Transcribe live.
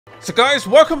So guys,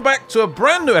 welcome back to a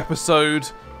brand new episode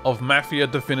of Mafia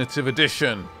Definitive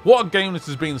Edition. What a game this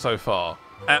has been so far.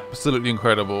 Absolutely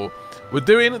incredible. We're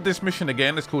doing this mission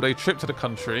again. It's called A Trip to the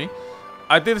Country.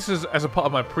 I did this as a part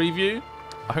of my preview.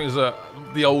 I think it was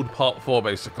the old part 4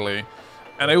 basically.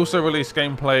 And I also released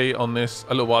gameplay on this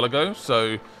a little while ago,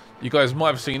 so you guys might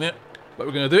have seen it. But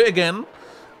we're going to do it again.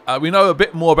 We know a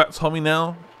bit more about Tommy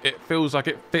now. It feels like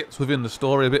it fits within the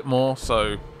story a bit more,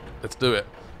 so let's do it.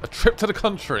 A Trip to the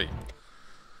Country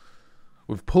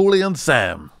with Paulie and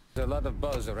Sam. There's a lot of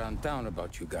buzz around town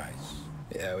about you guys.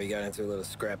 Yeah, we got into a little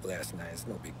scrap last night. It's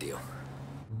no big deal.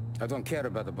 I don't care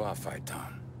about the bar fight,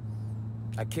 Tom.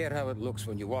 I care how it looks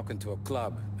when you walk into a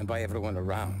club and by everyone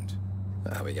around.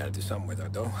 We gotta do something with our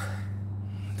dough.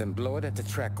 Then blow it at the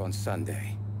track on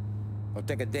Sunday. Or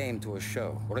take a dame to a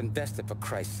show. Or invest it for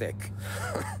Christ's sake.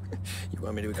 You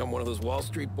want me to become one of those Wall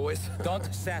Street boys?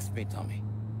 Don't sass me, Tommy.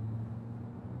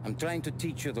 I'm trying to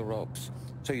teach you the ropes,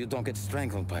 so you don't get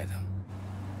strangled by them.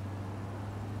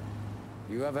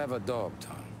 You ever have a dog,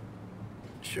 Tom?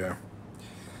 Sure.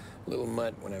 Little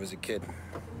mutt when I was a kid.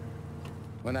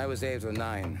 When I was 8 or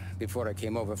 9, before I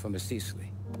came over from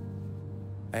Sicily,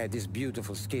 I had this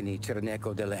beautiful, skinny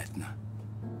Cerneco dell'Etna.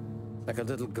 Like a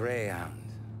little greyhound.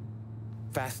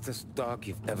 Fastest dog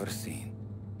you've ever seen.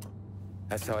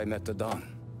 That's how I met the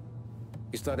Don.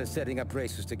 We started setting up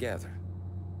races together.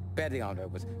 Betting on her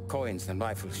with coins and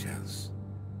rifle shells.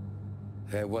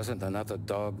 There wasn't another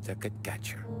dog that could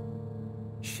catch her.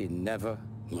 She never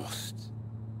lost.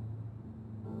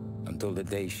 Until the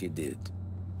day she did.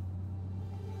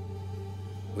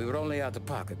 We were only out a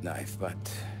pocket knife,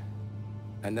 but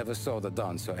I never saw the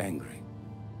Don so angry.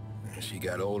 She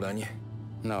got old on you?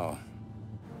 No.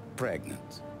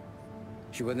 Pregnant.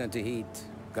 She went into heat,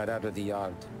 got out of the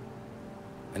yard,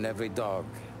 and every dog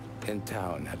in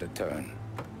town had a turn.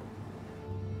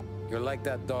 You're like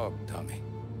that dog, Tommy.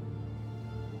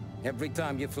 Every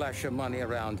time you flash your money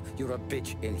around, you're a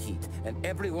bitch in heat. And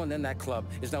everyone in that club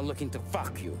is now looking to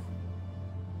fuck you.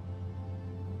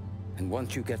 And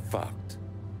once you get fucked,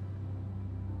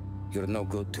 you're no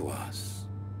good to us.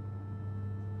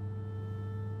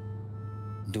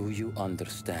 Do you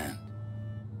understand?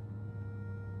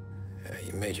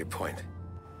 You made your point.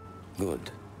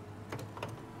 Good.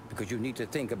 Because you need to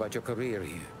think about your career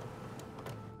here.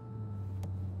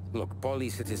 Look,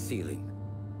 Paulie's hit his ceiling.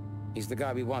 He's the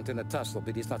guy we want in a tussle,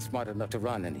 but he's not smart enough to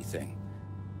run anything.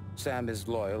 Sam is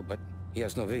loyal, but he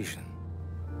has no vision.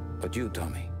 But you,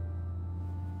 Tommy,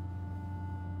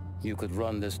 you could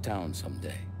run this town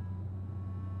someday.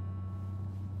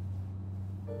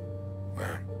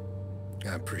 Well,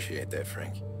 I appreciate that,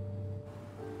 Frank.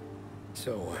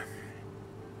 So,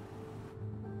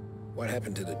 what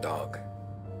happened to the dog?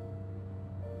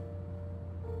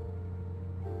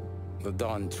 The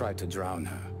Don tried to drown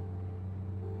her.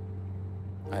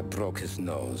 I broke his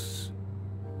nose.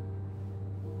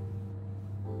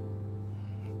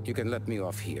 You can let me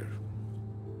off here.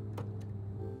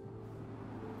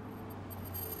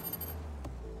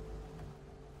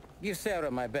 Give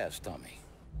Sarah my best, Tommy.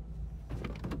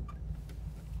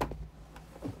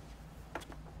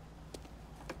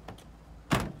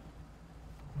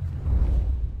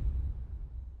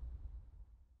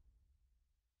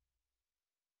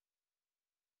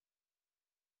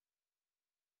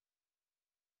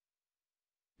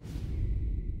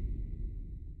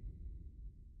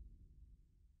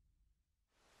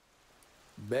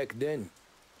 Back then,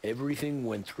 everything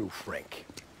went through Frank.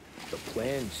 The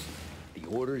plans, the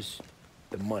orders,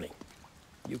 the money.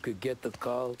 You could get the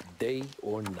call day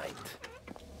or night.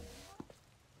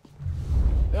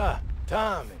 Ah,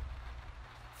 Tommy.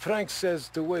 Frank says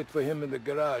to wait for him in the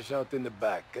garage out in the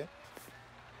back, eh?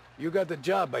 You got the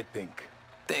job, I think.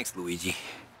 Thanks, Luigi.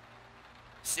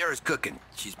 Sarah's cooking.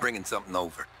 She's bringing something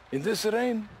over. In this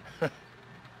rain?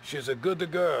 She's a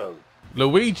good girl.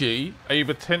 Luigi, a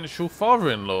potential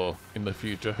father-in-law in the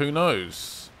future. Who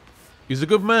knows? He's a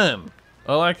good man.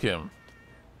 I like him.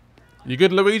 You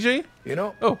good, Luigi? You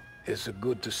know, Oh. It's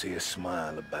good to see a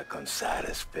smile back on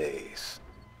Sarah's face.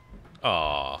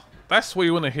 Ah, that's what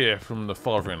you want to hear from the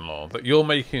father-in-law. That you're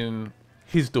making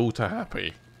his daughter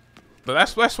happy. But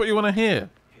that's what you want to hear.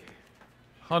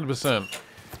 100%.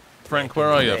 Frank, where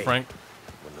are you, Frank?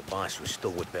 When the boss was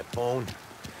still with that phone,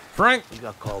 Frank! he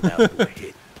got called out to a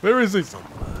hit. Where is he?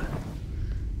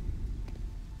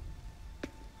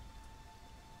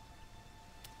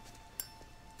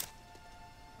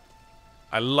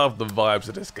 I love the vibes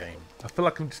of this game. I feel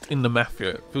like I'm just in the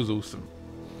Mafia. It feels awesome.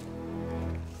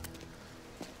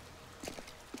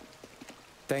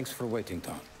 Thanks for waiting,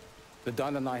 Tom. The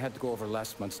Don and I had to go over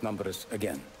last month's numbers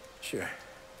again. Sure.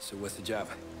 So what's the job?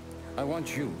 I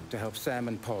want you to help Sam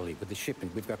and Paulie with the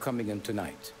shipment we've got coming in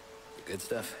tonight. The good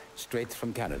stuff? Straight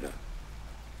from Canada.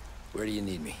 Where do you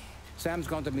need me? Sam's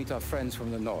going to meet our friends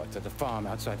from the north at the farm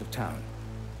outside of town.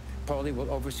 Paulie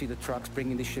will oversee the trucks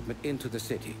bringing the shipment into the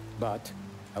city, but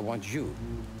I want you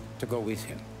to go with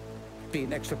him. Be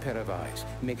an extra pair of eyes.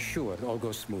 Make sure it all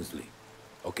goes smoothly.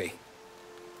 Okay.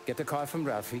 Get the car from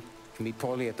Ralphie and meet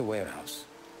Paulie at the warehouse.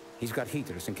 He's got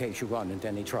heaters in case you run into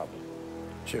any trouble.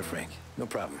 Sure, Frank. No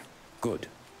problem. Good.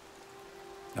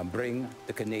 Now bring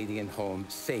the Canadian home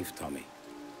safe, Tommy.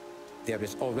 There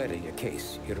is already a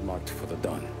case earmarked for the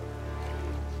Don.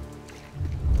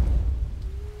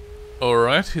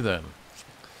 Alrighty then.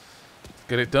 Let's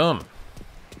get it done.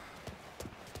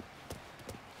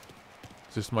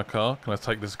 Is this my car? Can I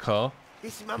take this car?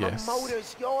 This my Yes.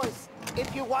 motor's yours.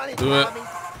 If you want it, Do it. Tommy.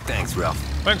 Thanks, Ralph.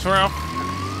 Thanks, Ralph.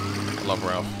 I love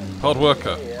Ralph. Hard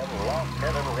worker.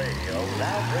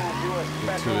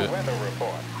 To it.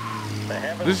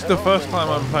 This is the first time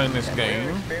I'm playing this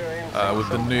game with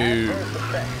the new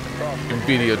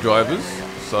NVIDIA drivers,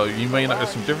 so you may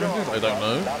notice some differences, I don't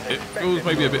know. It feels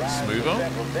maybe a bit smoother,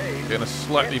 getting a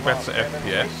slightly better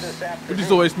FPS, which is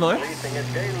always nice.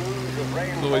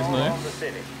 It's always nice.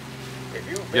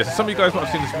 Yes, some of you guys might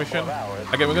have seen this mission.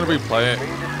 Again, we're going to replay it.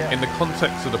 In the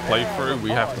context of the playthrough,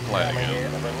 we have to play it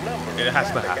again. It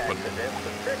has to happen.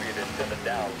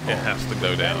 It has to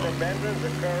go down.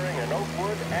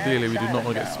 Clearly, we do not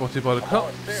want to get spotted by the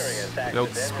cops. The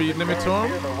old speed limiter on.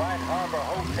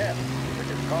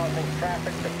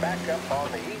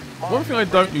 One thing I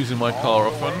don't use in my car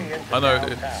often, I know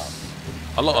it's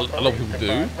a lot of people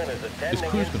do, is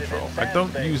cruise control. I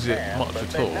don't use it much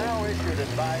at all.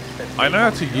 I know how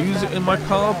to use it in my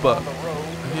car, but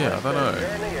yeah, I don't know.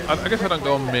 I guess I don't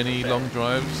go on many long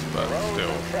drives, but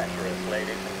still.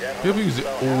 People use it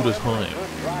all the time.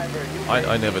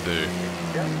 I never do.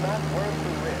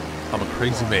 I'm a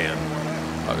crazy man.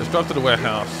 Right, let's drive to the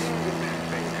warehouse.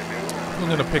 I'm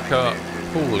going to pick up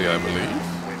Paulie, I believe.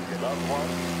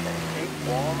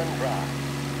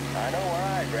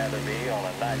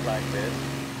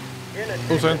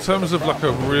 Also, in terms of like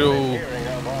a real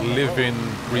living,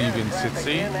 breathing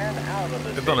city,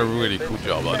 they've done a really cool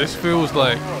job. Like, this feels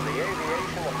like,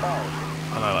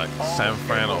 I don't know, like San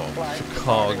Fran or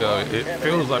Chicago. It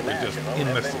feels like we're just in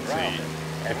the city.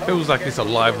 It feels like it's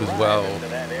alive as well.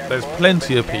 There's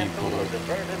plenty of people.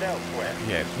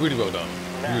 Yeah, it's really well done.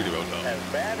 Really well done.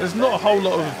 There's not a whole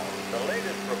lot of,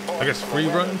 I guess, free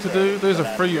roam to do. There's a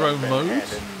free roam mode,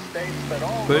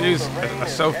 but it is a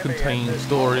self-contained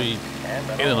story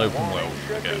in an open world,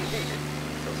 I guess.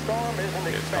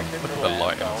 Yeah, look at the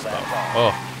light and stuff.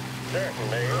 Oh,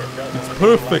 it's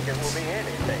perfect.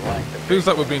 Feels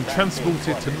like we're being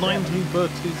transported to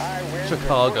 1930s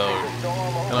Chicago,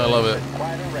 and I love it.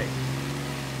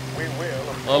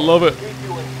 I love it.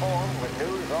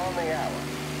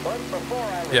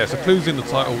 Yeah, so clues in the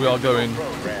title, we are going to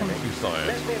the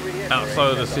countryside,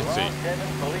 outside of the city.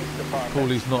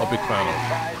 Paulie's not a big fan of.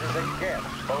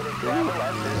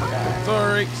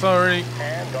 Sorry.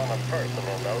 And on a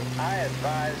personal note, I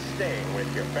advise staying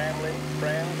with your family,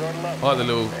 friends, or loved I like the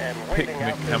little ones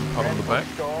picnic camper on the back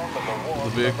of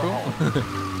the vehicle.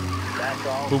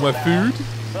 For my food.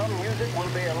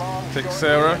 Take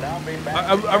Sarah.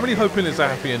 I'm really hoping it's a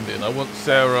happy ending. I want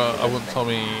Sarah, I want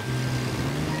Tommy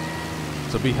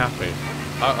to be happy.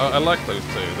 I like those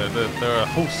two. They're a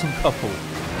wholesome couple.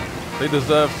 They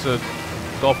deserve to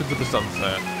go off into the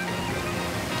sunset,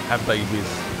 have babies,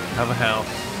 have a house,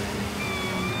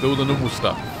 do all the normal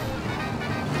stuff.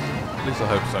 At least I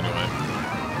hope so anyway.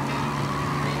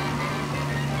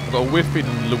 I've got a whiff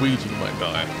feeling Luigi might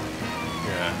die.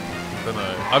 Yeah, I don't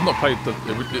know. I've not played the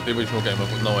original game, I've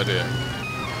got no idea.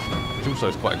 Which also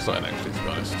is quite exciting actually, to be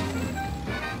honest.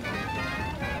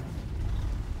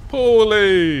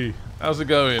 Paulie! How's it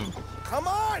going? Come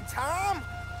on, Tom!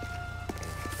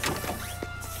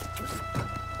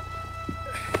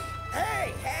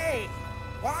 Hey!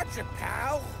 Watch it,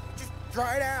 pal. Just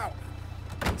dry it out.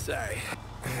 Sorry.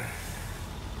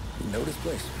 You know this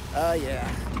place? Yeah.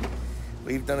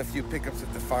 We've done a few pickups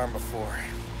at the farm before.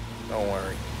 Don't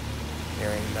worry.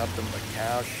 There ain't nothing but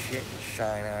cow shit and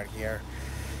shine out here.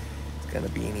 It's gonna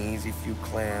be an easy few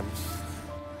clams.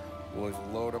 Boys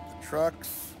will load up the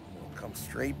trucks, and we'll come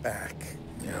straight back.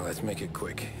 Yeah, let's make it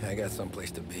quick. I got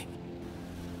someplace to be.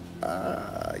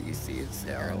 You see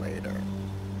Sarah later.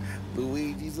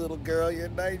 Luigi's little girl, your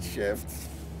night shift.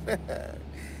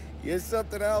 You're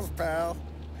something else, pal.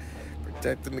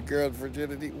 Protecting the girl's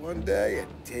virginity one day and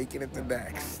taking it the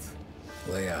next.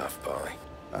 Lay off, Paulie.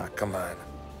 Ah, come on.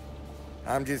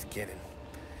 I'm just kidding.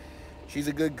 She's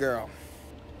a good girl.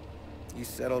 You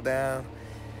settle down,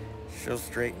 she'll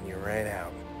straighten you right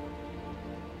out.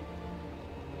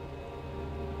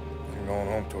 I'm going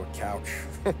home to a couch.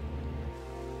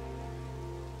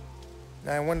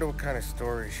 Now, I wonder what kind of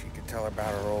stories she could tell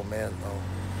about her old man, though.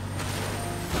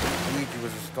 Luigi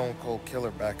was a stone-cold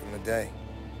killer back in the day.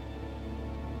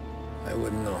 I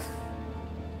wouldn't know.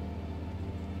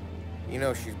 You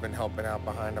know she's been helping out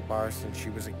behind the bar since she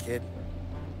was a kid.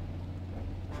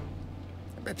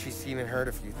 I bet she's seen and heard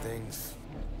a few things.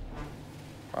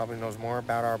 Probably knows more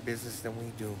about our business than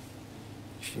we do.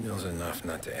 She knows enough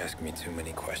not to ask me too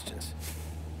many questions.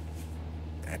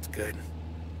 That's good.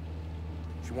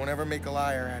 She won't ever make a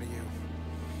liar out of you.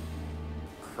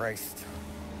 Christ.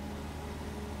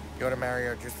 You ought to marry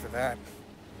her just for that.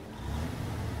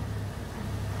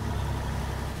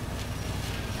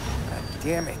 God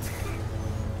damn it.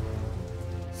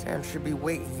 Sam should be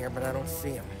waiting here, but I don't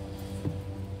see him.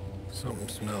 Something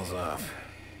smells off.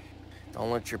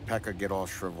 Don't let your pecker get all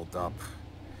shriveled up.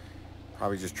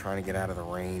 Probably just trying to get out of the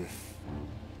rain.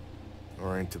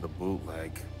 Or into the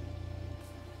bootleg.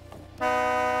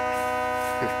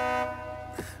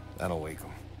 That'll wake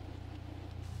him.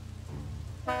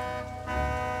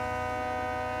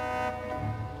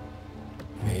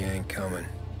 He ain't coming.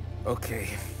 Okay.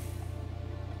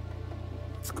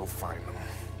 Let's go find him.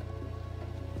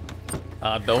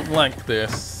 I don't like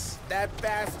this. That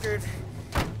bastard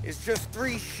is just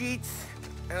 3 sheets,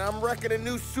 and I'm wrecking a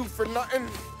new suit for nothing.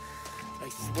 I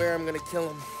swear I'm gonna kill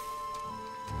him.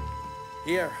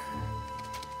 Here.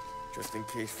 Just in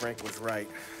case Frank was right.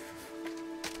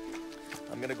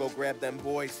 I'm gonna go grab them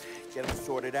boys, get them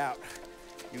sorted out.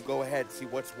 You go ahead, see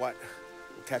what's what.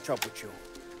 We'll catch up with you.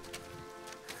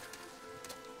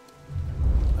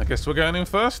 I guess we're going in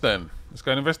first then. Let's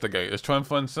go and investigate. Let's try and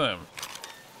find Sam.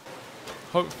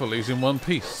 Hopefully he's in one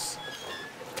piece.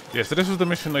 Yeah, so this was the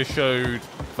mission they showed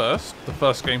first. The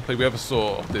first gameplay we ever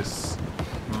saw of this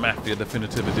Mafia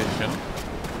Definitive Edition.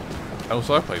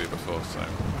 Also, I played it before, so...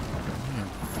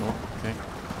 Oh, okay.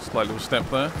 Slight little step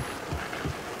there.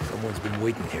 Someone's been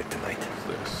waiting here tonight.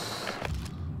 What's this?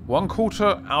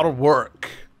 1/4 out of work.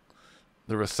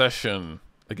 The recession.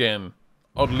 Again,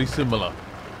 oddly similar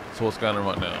to what's going on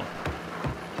right now.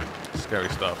 Scary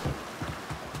stuff.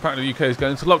 Apparently the UK is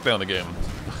going into lockdown again.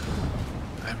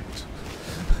 Damn it.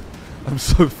 I'm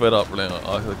so fed up now.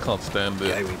 I can't stand it. The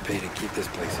guy we pay to keep this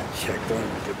place in check. Don't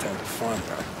have a good time to farm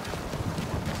now.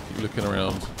 Keep looking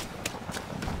around.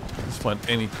 Let's find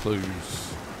any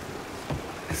clues.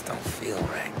 This don't feel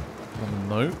right. A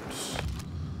note.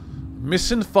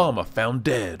 Missing farmer found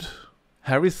dead.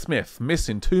 Harry Smith,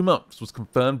 missing 2 months, was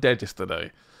confirmed dead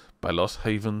yesterday by Lost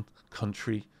Haven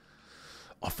Country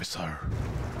officer.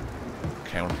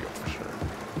 County officer.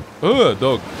 Oh,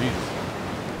 dog. Jeez.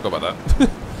 Forgot about that.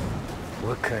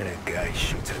 What kind of guy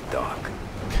shoots a dog?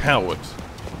 Coward.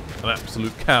 An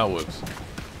absolute coward.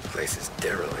 Place is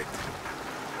derelict.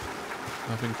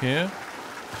 Nothing here.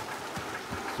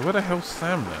 So where the hell's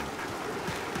Sam then?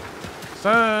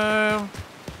 Sam!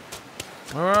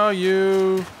 Where are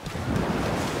you?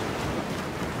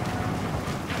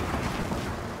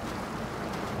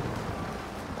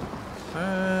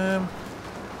 Sam!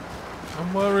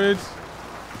 I'm worried.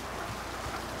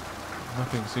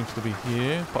 Nothing seems to be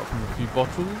here, apart from a few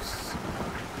bottles.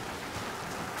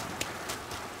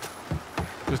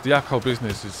 Because the alcohol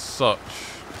business is such...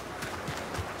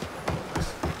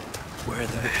 Where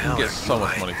the You hell can are get so you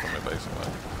much money from it,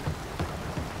 basically.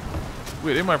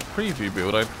 Weird, in my preview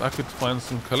build, I could find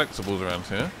some collectibles around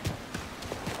here.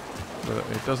 But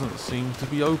it doesn't seem to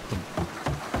be open.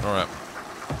 Alright.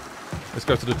 Let's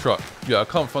go to the truck. Yeah, I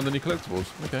can't find any collectibles.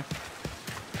 Okay.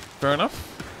 Fair enough.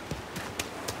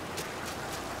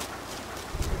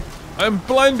 I'm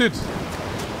blinded!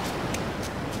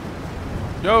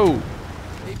 Yo!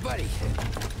 Hey, buddy.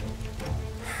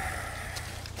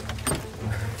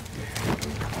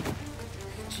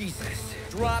 Jesus.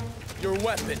 Drop your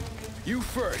weapon. You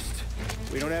first.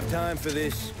 We don't have time for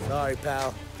this. Sorry,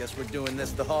 pal. Guess we're doing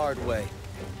this the hard way.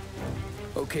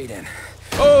 Okay, then.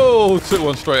 Oh! Took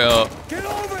one straight out. Get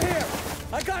over here!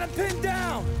 I got him pinned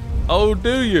down! Oh,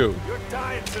 do you? You're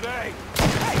dying today.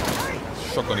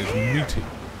 Shotgun is meaty.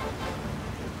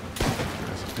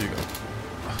 There's a few guys.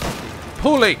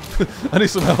 Pulley! I need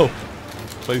some help.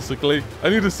 Basically. I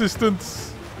need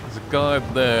assistance. There's a guy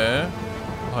there.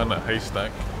 Behind that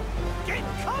haystack. Get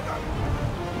cover.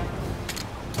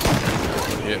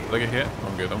 Yeah, look at here.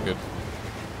 I'm good, I'm good.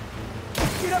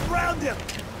 Get up around him.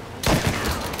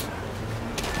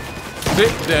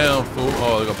 Sit down, fool.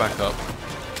 Oh, they got back up.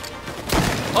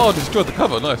 Oh, destroyed the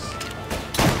cover. Nice.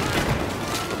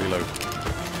 Reload.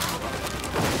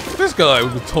 This guy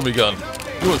with the Tommy gun.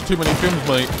 You watch too many films,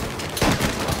 mate.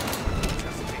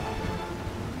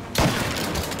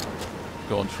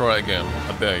 Go on, try it again.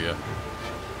 I dare you.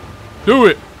 Do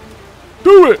it!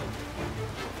 Do it!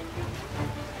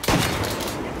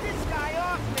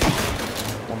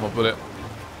 One more bullet.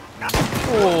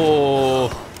 Oh,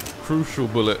 crucial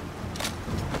bullet.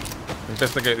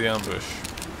 Investigate the ambush.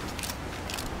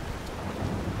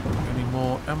 Any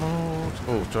more ammo?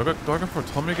 Oh, do I go for a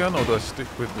Tommy gun or do I stick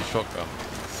with the shotgun?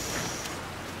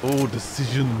 Oh,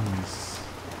 decisions.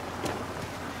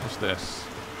 What's this?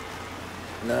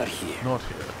 Not here. Not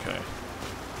here, okay.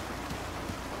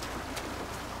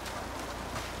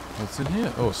 What's in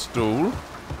here? Oh, a stool.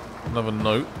 Another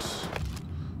note.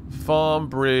 Farm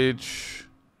bridge.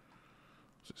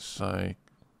 What's it say?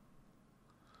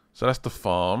 So that's the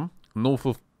farm. North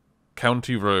of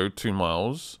County Road, 2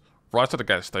 miles. Right at the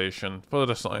gas station.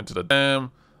 Further sign to the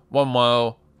dam. 1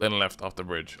 mile. Then left after the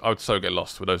bridge. I would so get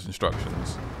lost with those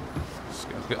instructions.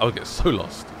 I would get so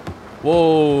lost.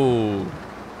 Whoa.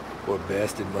 Poor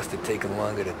bastard must have taken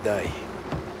longer to die.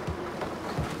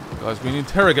 Guy's being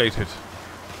interrogated.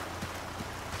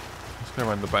 Let's go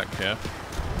around the back here.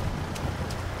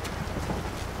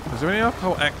 Is there any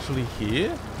alcohol actually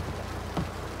here?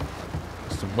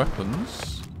 Some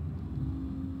weapons.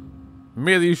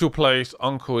 Me at the usual place.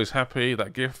 Uncle is happy.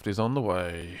 That gift is on the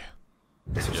way.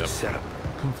 This was a setup.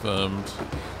 Confirmed.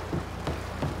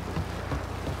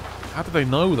 How do they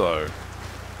know, though?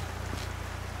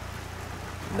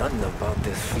 Nothing about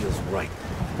this feels right.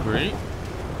 Agree.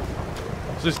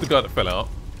 So this is the guy that fell out.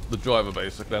 The driver,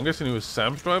 basically. I'm guessing he was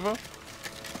Sam's driver?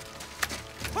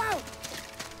 Wow!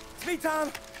 It's me,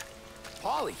 Tom.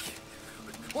 Polly,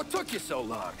 what took you so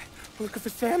long? Looking for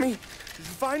Sammy. Did you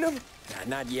find him?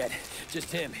 Not yet.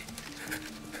 Just him.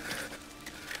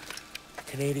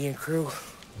 Canadian crew.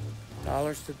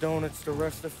 Dollars to donuts to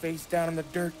rust the face down in the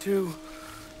dirt, too.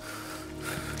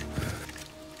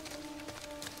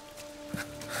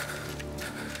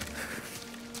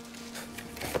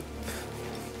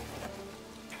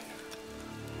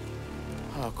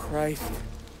 Oh, Christ.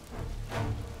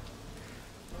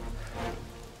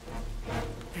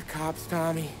 They're cops,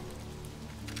 Tommy.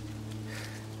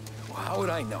 Well, how would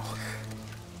I know?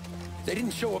 They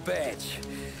didn't show a badge.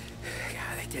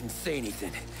 God, they didn't say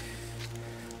anything.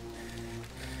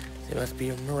 They must be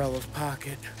in Morello's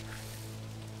pocket.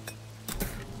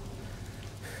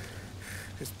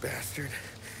 This bastard.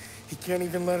 He can't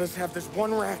even let us have this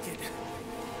one racket.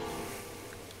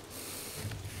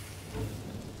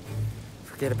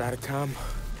 Forget about it, Tom.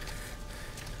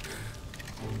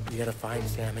 We gotta find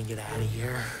Sam and get out of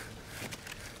here.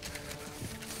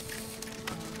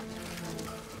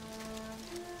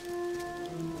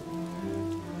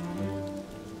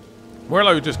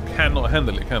 Morello just cannot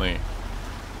handle it, can he?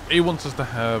 He wants us to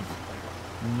have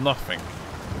nothing.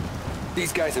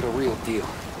 These guys are the real deal.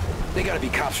 They gotta be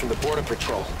cops from the Border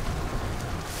Patrol.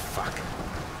 Fuck.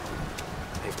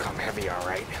 They've come heavy, all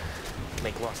right.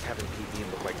 Make Lost Heaven PD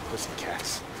look like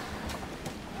pussycats.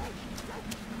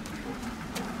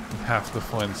 We have to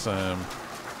find Sam.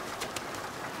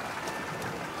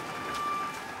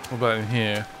 What about in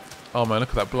here? Oh man, look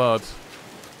at that blood.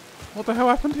 What the hell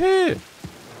happened here?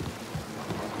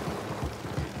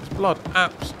 There's blood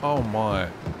apps. Oh my.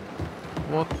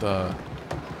 What the?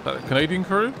 That Canadian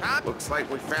crew? Looks like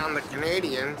we found the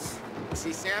Canadians.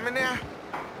 See Sam in there?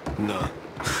 No.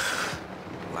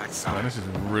 Let's Man, this is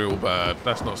real bad.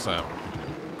 That's not Sam.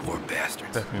 Poor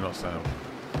bastards. Definitely not Sam.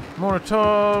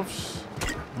 Molotovs.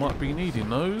 Might be needing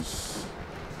those.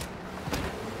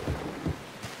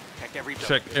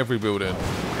 Check every building.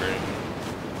 Great.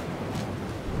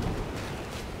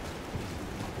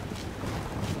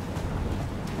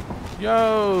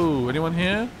 Yo! Anyone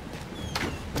here?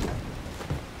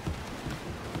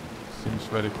 Seems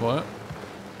very quiet.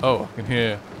 Oh, I can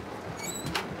hear.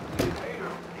 I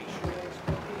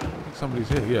think somebody's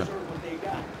here, yeah.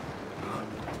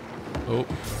 Oh,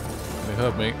 they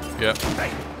heard me. Yeah.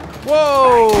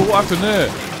 Whoa! What happened there?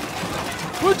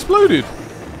 What exploded?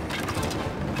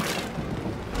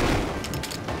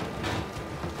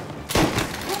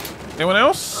 Anyone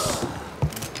else?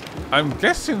 I'm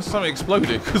guessing something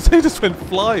exploded because they just went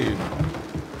flying.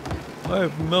 I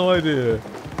have no idea.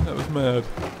 That was mad.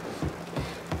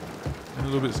 And a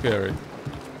little bit scary.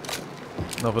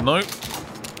 Another note.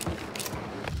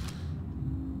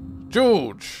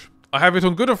 George, I have it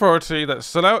on good authority that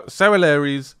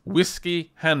Sarileri's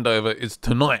whiskey handover is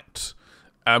tonight.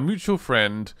 Our mutual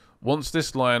friend wants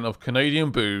this line of Canadian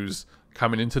booze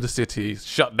coming into the city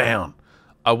shut down.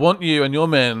 I want you and your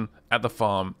men at the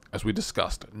farm, as we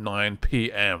discussed, at 9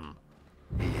 p.m.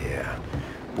 Yeah,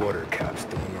 border cops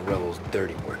doing Morello's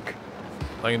dirty work.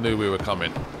 They knew we were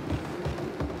coming.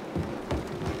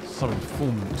 So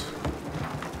informed.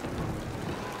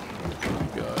 There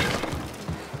we go.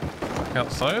 Back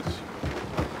outside.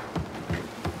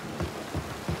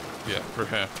 Yeah, through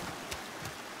here.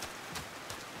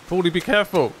 Paulie, be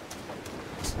careful.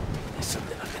 There's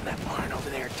something up in that barn over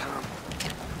there, Tom.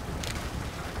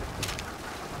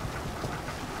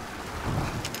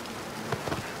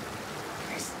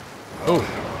 Oh.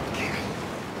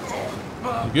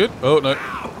 You good? Oh, no.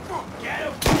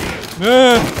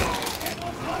 Yeah.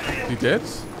 He dead?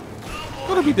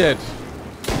 Gotta be dead.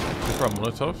 Just run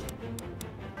Molotov.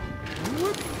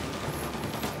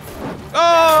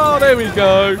 Oh, there we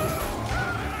go.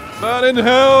 Man in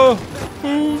hell.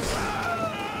 Fools.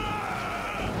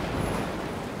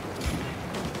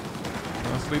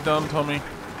 Nicely done, Tommy.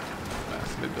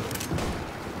 Nicely done.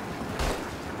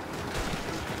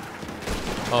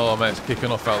 Oh man, it's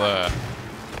kicking off out there.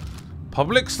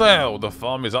 Public sale. The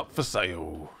farm is up for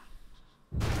sale.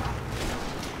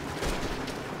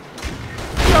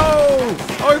 Yo!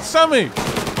 Oh, it's Sammy.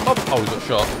 Oh, he got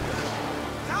shot.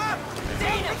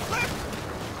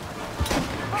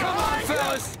 Come on,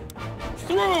 fellas!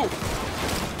 Through!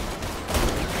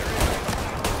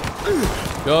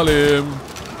 Got him.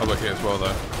 I got hit as well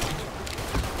though.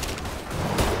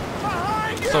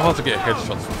 It's so hard to get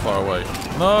headshots from far away.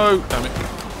 No! Damn it.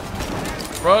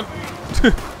 Run!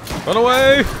 Run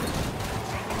away!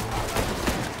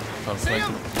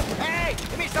 Hey,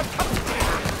 give me some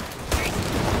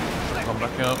Come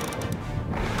back out.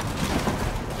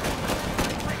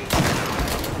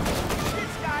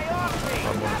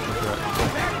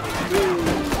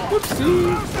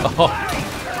 Whoopsie!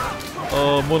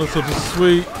 Oh, Molotov is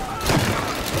sweet.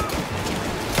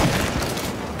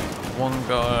 One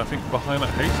guy, I think, behind that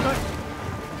haystack?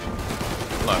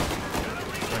 No.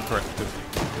 Incorrect. This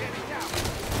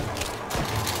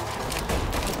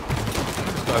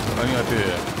guy has any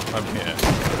idea I'm here.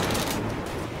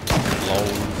 Lol.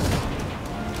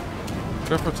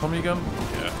 Go for a Tommy gun?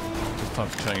 Yeah. It's time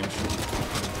to change.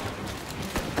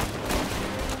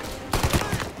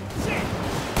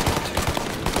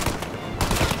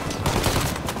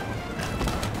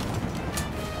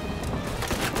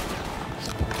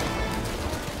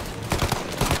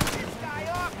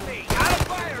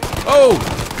 Oh!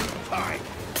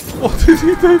 What did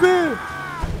he do there?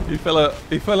 He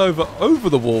fell over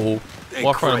the wall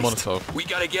while throwing a Molotov. We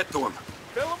gotta get to him.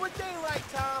 Fill him with daylight,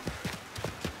 Tom.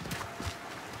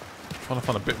 Trying to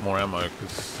find a bit more ammo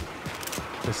because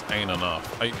this ain't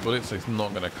enough. 8 bullets is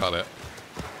not gonna cut it.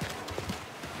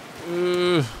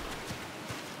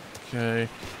 Okay.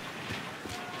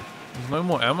 There's no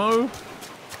more ammo.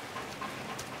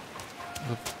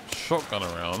 There's a shotgun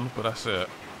around, but that's it.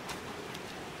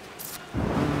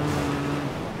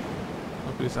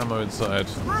 There's ammo inside.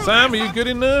 Sam, are you good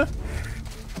in there?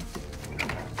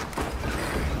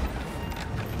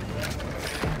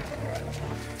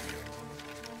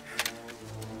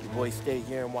 You boys stay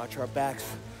here and watch our backs.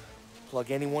 Plug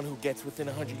anyone who gets within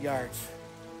 100 yards.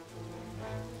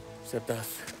 Except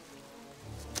us.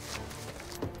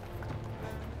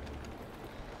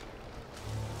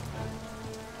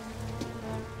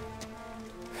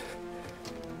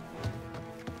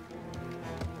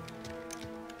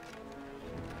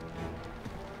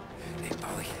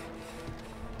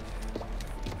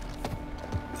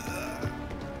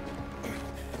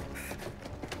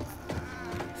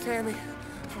 Sammy,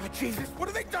 oh Jesus, what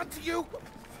have they done to you?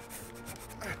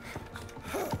 I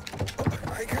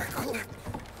got clipped.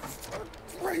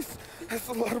 Christ, that's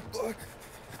a lot of blood.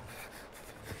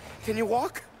 Can you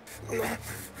walk? No, I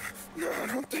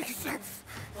don't think so.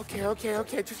 Okay,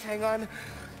 just hang on.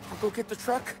 I'll go get the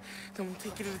truck, then we'll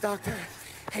take you to the doctor.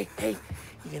 Hey, you're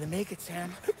gonna make it,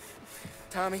 Sam.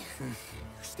 Tommy,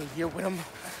 stay here with him.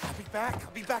 I'll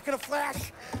be back in a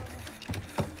flash.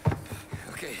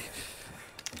 Okay.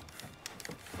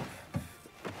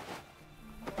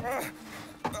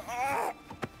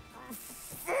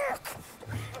 Fuck!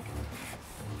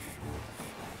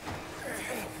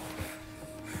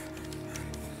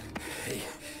 Hey,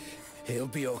 it'll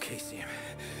be okay, Sam.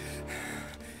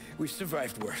 We've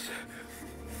survived worse.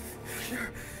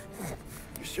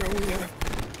 Sure we have.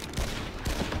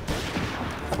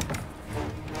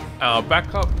 Our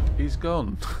backup is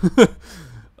gone. So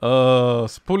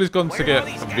Paulie's gone to get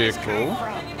a vehicle.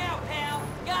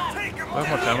 How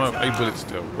much ammo? 8 bullets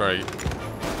still. Great.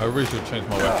 I really should have changed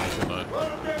my weapon, shouldn't I?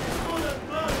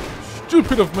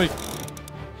 Stupid of me!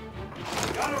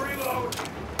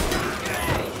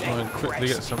 Try and quickly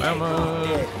get some ammo.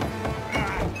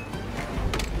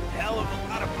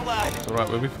 It's alright,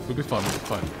 we'll be fine,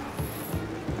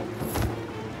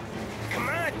 Come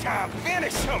on, Tom,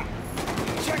 finish him!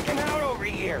 Checking out over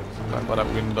here! Back by that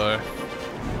window.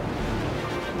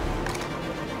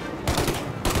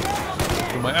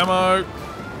 With my ammo.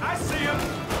 I see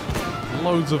him!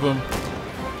 Loads of them.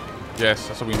 Yes,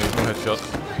 that's what we need. No headshots.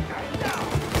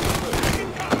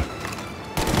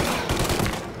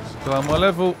 Still on my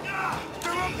level.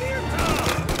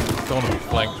 Don't want to be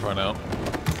flanked right now.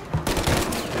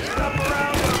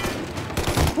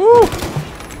 Woo!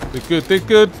 Did good, did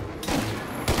good.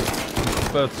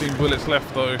 13 bullets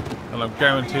left though, and I'm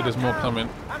guaranteed there's more coming.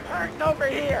 I'm hurting over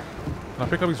here! Can I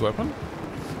pick up his weapon?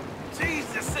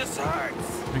 Jesus, this hurts!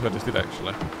 I think I just did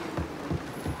actually.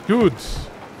 Good.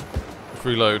 Let's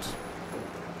reload.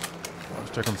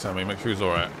 Let's check on Sammy, make sure he's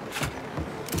alright.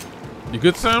 You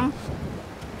good, Sam?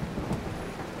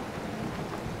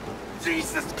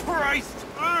 Jesus Christ!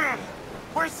 Ugh.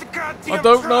 Where's the goddamn I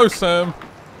don't truck? know, Sam.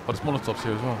 Oh, there's Molotovs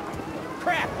here as well.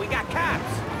 Crap, we got cops!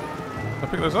 Can I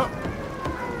pick those up?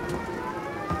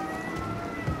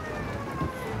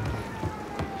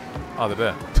 Oh, they're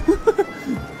there.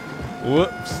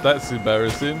 Whoops, that's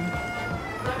embarrassing.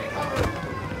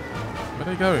 Where are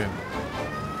they going?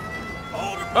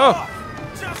 Hold him Oh! off!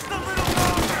 Just a little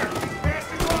longer!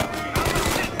 Passing on me! I'm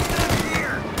sitting down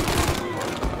here!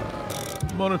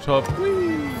 Molotov.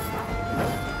 Whee!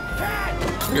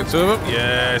 Get two of them?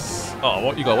 Yes! Oh,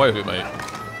 what? You got away with it, mate.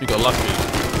 You got lucky.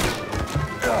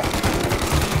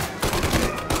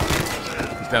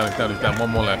 He's down, he's down, he's down. One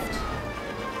more left.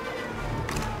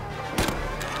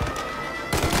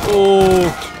 Oh!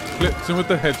 Flipped him with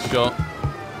the headshot.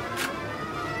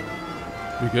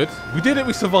 We good? We did it,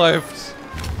 we survived!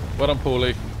 Well done,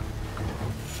 Paulie.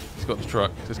 He's got the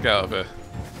truck. Let's get out of here.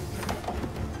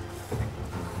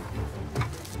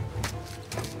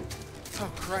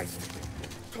 Oh, Christ.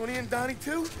 Tony and Donnie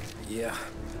too? Yeah.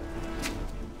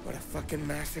 What a fucking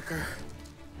massacre.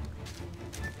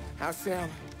 How's Sam?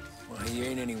 Well, he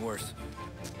ain't any worse.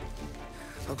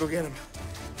 I'll go get him.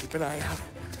 Keep an eye out.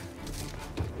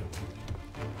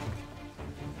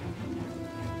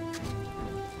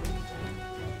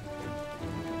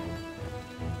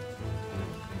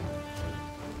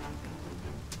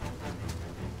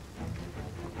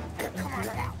 Come on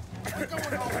now! We're going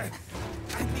home!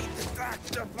 I need the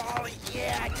doctor, Polly!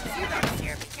 Yeah, you don't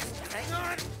hear me! Just hang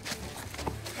on!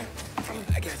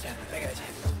 I got you.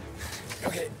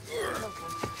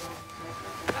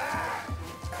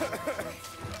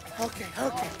 Okay.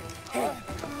 Okay. Hey,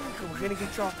 we're gonna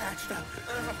get you all patched up.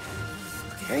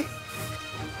 Okay?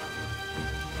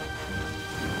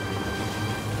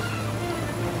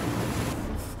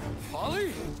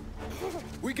 Polly?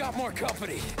 We got more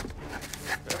company.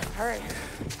 All right,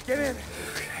 get in.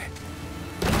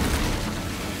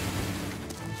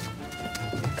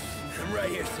 I'm right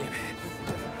here, Sam.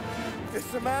 There's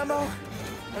some ammo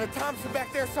and a Thompson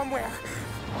back there somewhere.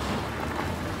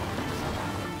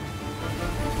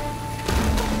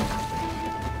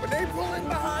 When they pull in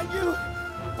behind you,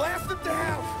 blast them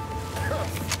down.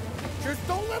 Just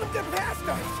don't let them get past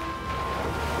us.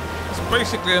 It's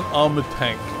basically an armored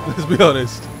tank, let's be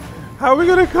honest. How are we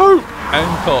gonna cope?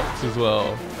 And cops as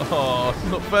well. Oh, this is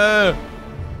not fair.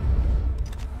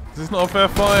 This is not a fair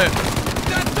fight.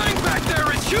 That thing back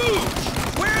there is huge!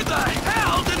 Where the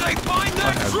hell did they find I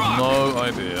that have truck? no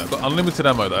idea. I've got unlimited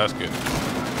ammo though, that's good.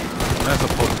 That's a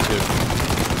positive.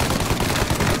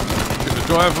 Shoot the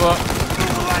driver.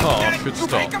 Car should stop.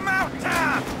 Take him out,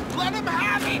 Tom! Let him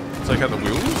have it! Take out the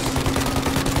wheels.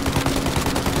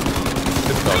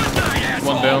 Good dog.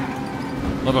 One down.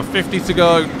 Another 50 to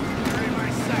go.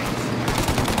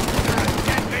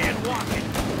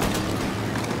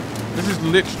 This is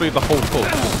literally the whole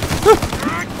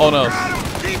force on us.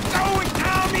 Keep going,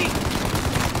 Tommy!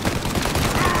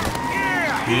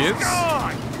 Yeah, He is.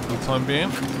 gone! For the time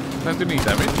being. Don't do any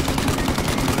damage.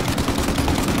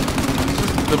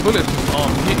 The bullets just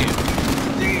aren't hitting.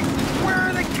 Jesus, where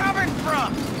are they coming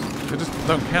from? They just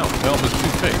don't count. The armor's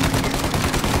too thick.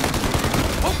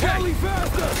 Okay,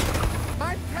 faster!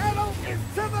 My pedal is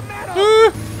to the metal.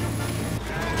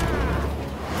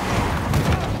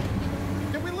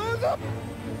 Did we lose them?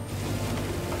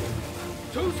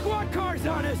 2 squad cars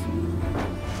on us!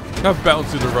 How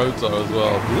bouncy the roads are as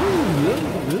well.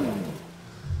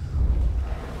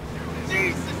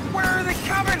 Jesus, where are they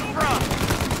coming from?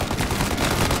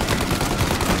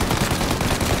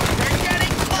 They're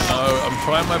getting close! Oh, I'm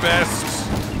trying my best.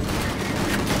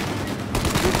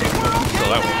 You think we're okay So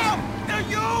that now? Now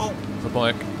you! It's a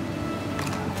bike.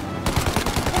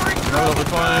 We're in No, trouble,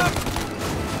 we're fine.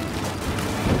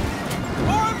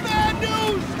 More bad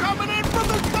news coming in from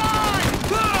the side!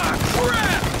 Ah,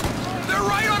 crap! They're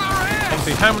right on our ass!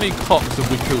 Honestly, how many cops have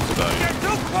we killed today? They're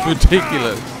too It's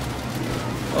ridiculous.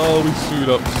 Oh, we screwed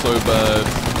up so bad.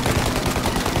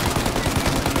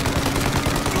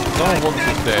 Someone wants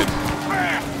us dead.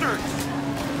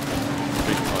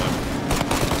 Big time.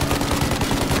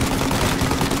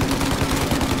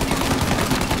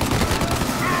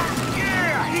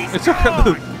 It took out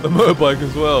the motorbike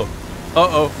as well.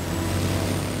 Uh-oh.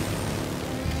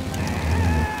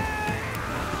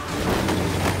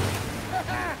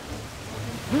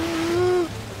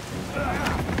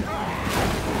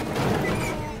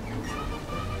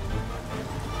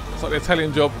 It's like the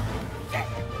Italian job.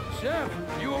 Sam,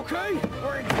 you okay?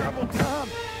 We're in trouble, Tom.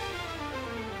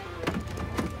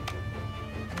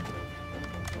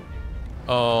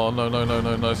 Oh, no, no, no,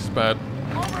 no, no, this is bad.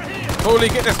 Holy,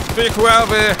 get this vehicle out of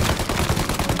here!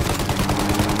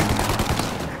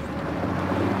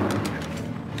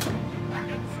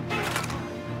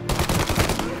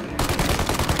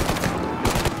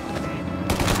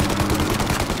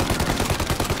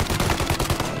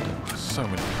 So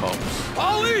many cops.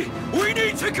 Ollie, we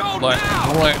need to go Like,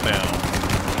 now. right now.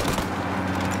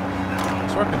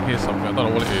 So I can hear something, I don't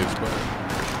know what it is, but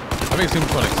I think it's him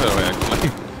trying to accelerate actually.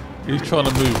 He's trying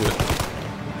to move it.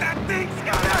 That thing's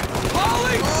gonna...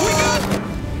 Ollie, we got...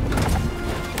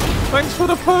 Thanks for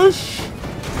the push!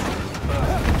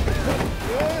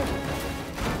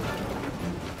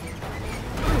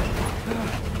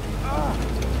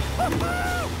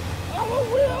 I'm a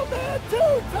real man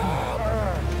too, Tom!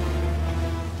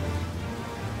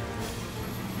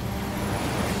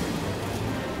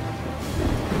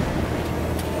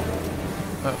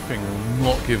 That thing will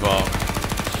not give up.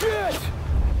 Shit!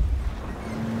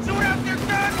 Shoot out your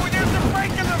gun when there's a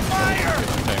break in the fire!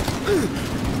 Okay,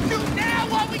 Shoot now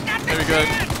while we got the there we go.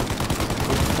 chance!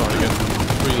 Try again.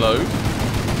 Reload.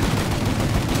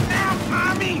 Now,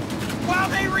 Tommy! While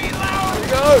they reload!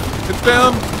 Go! It's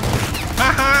down!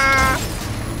 Haha!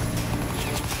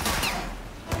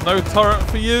 No turret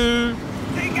for you!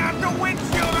 Take out the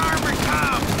windshield armor,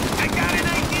 Tom! I got an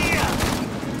idea!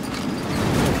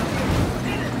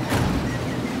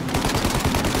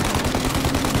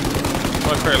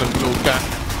 Try to create a little gap.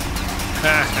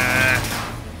 Haha!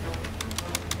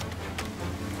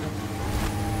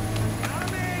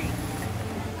 Tommy!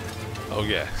 Oh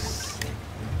yes.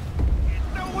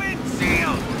 The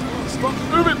windshield! Stop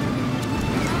moving!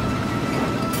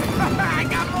 I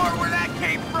got more where that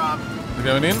came from! We're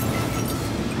going in.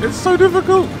 It's so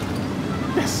difficult!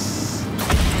 Yes!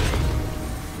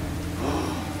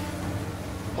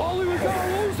 Ollie, we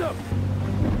gotta lose him!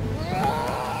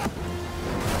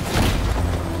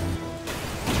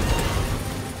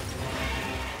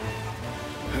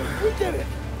 We did it!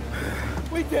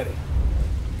 We did it!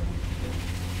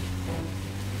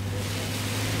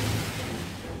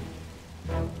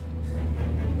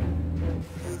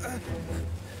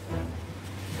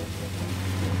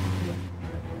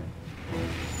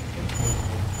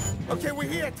 Okay, we're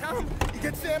here, Tom. You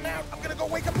get Sam out. I'm gonna go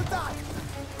wake up the doc.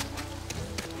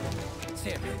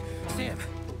 Sam,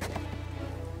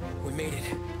 we made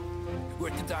it. We're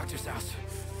at the doctor's house.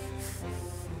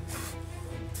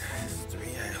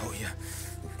 Three, I owe you.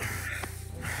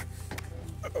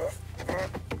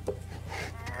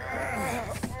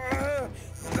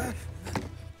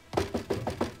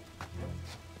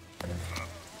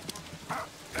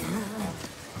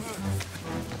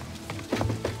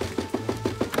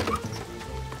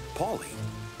 Paulie,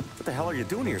 what the hell are you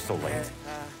doing here so late?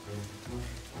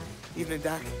 Evening,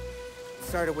 Doc.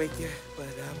 Sorry to wake you, but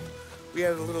we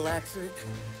had a little accident.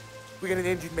 We got an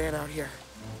injured man out here.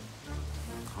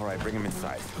 All right, bring him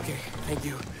inside. Okay, thank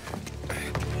you.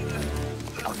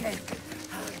 Okay,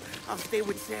 I'll stay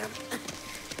with Sam.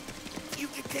 You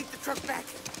can take the truck back.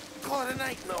 Call it a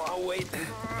night. No, I'll wait.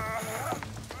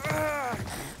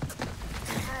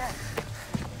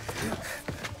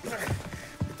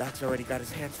 The doc's already got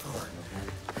his hands full.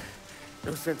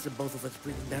 No sense in both of us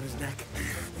breathing down his neck.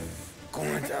 Go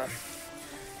on, Tom.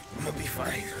 I'm gonna be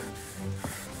fine.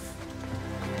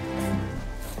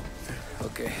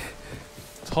 Okay.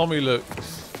 Tommy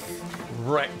looks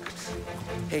wrecked.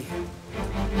 Hey,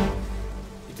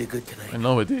 you did good tonight. I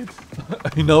know I did.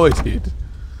 I know I did.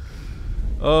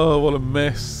 Oh, what a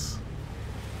mess.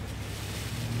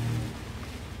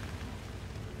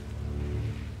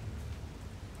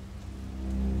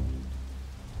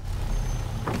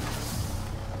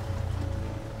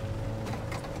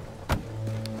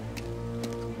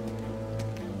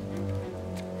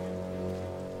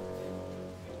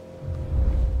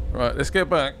 Right, let's get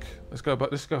back. Let's go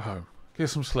back. Let's go home. Get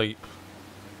some sleep.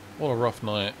 What a rough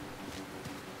night.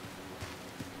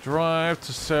 Drive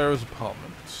to Sarah's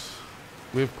apartment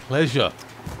with pleasure.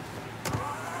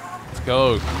 Let's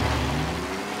go.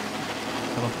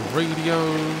 Turn off the radio.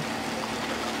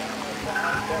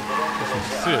 That's some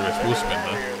serious wheel spin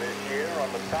there.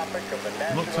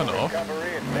 Not turn it off.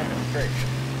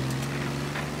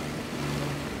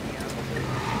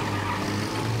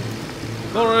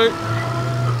 Sorry.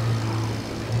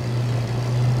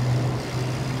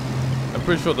 I'm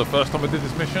pretty sure the first time I did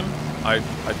this mission, I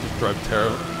just drove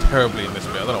terribly in this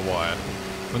bit. I don't know why.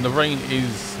 When the rain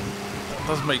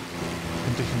does make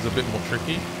conditions a bit more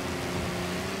tricky.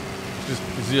 It's just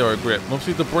zero grip. And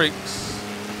obviously the brakes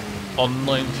on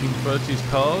 1930s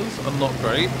cars are not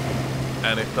great,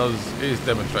 and it is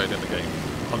demonstrated in the game,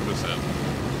 100%.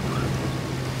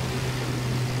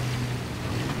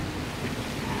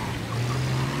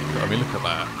 I mean, look at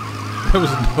that. There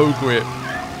was no grip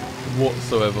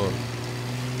whatsoever.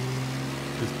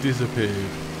 Just disappeared.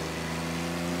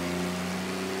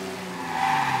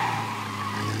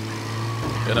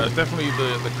 Yeah, no, it's definitely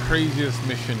the craziest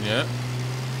mission yet.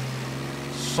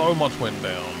 So much went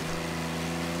down.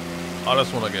 I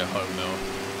just want to get home now.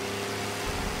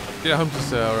 Get home to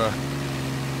Sarah.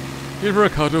 Give her a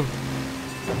cuddle.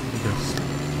 Yes.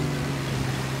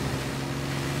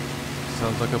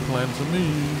 Sounds like a plan to me.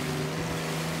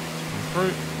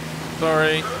 Fruit.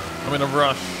 Sorry, I'm in a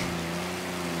rush.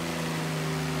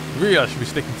 Really, I should be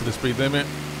sticking to the speed limit.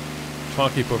 Try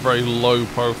to keep a very low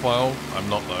profile. I'm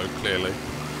not though, clearly.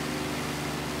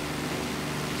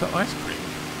 Is that ice cream?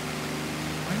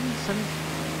 Why are you selling?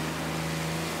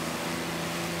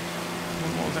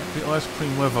 What was that? The ice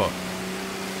cream weather.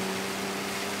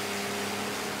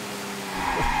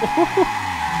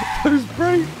 Those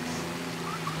brakes.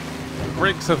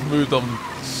 Brakes have moved on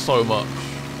so much.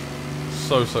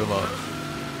 So much.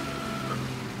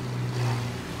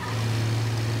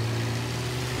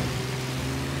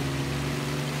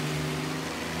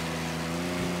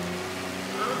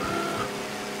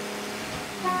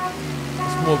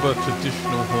 It's more of a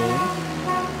traditional horn.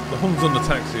 The horns on the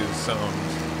taxis sound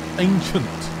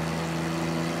ancient.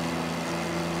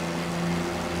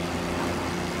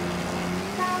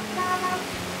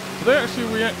 Do they actually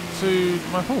react to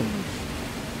my horns?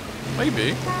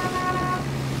 Maybe.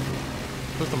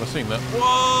 First time I've seen that.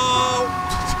 Whoa!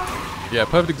 Yeah,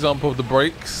 perfect example of the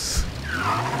brakes.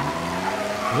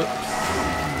 Whoops.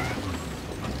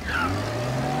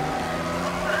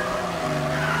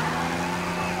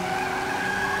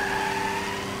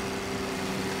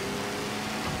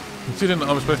 Considering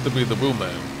I'm supposed to be the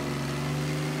wheelman,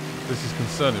 this is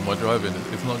concerning my driving.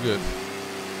 It's not good.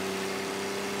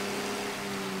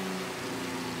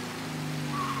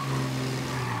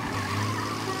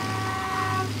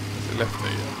 Left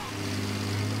me.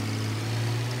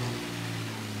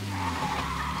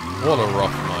 What a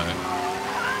rough night.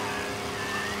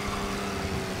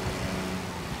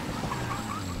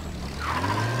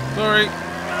 Sorry.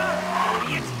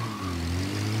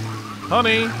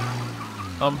 Honey,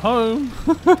 I'm home.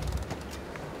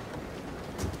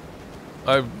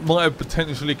 I might have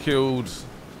potentially killed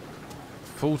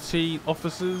 40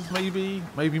 officers, maybe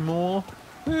more.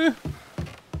 Eh.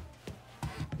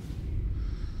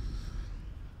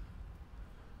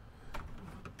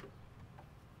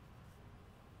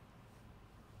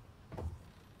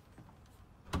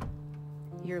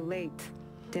 You're late.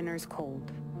 Dinner's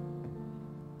cold.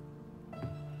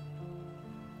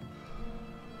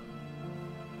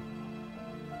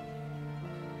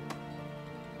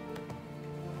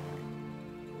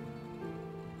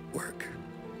 Work.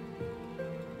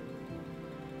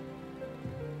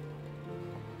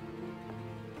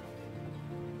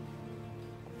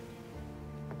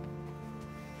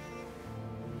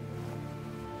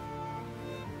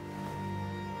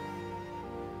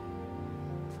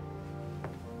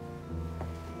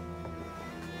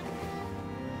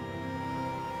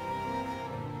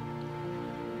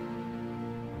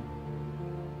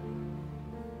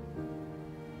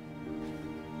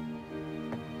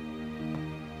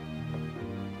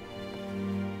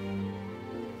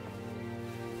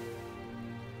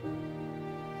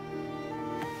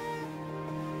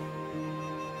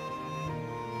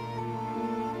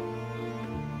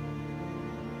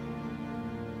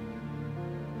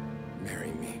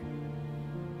 Marry me.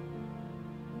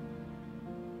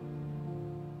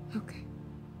 Okay.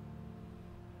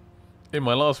 In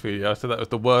my last video, I said that was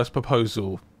the worst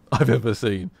proposal I've ever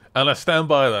seen. And I stand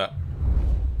by that.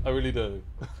 I really do.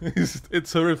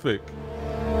 It's horrific.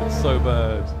 It's so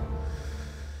bad.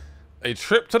 A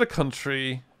trip to the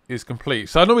country is complete.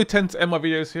 So I normally tend to end my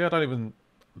videos here. I don't even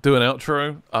do an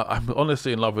outro. I'm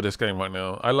honestly in love with this game right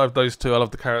now. I love those two. I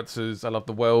love the characters. I love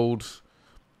the world.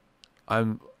 I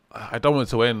don't want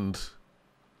it to end.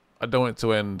 I don't want it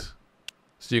to end.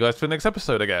 See you guys for the next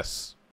episode, I guess.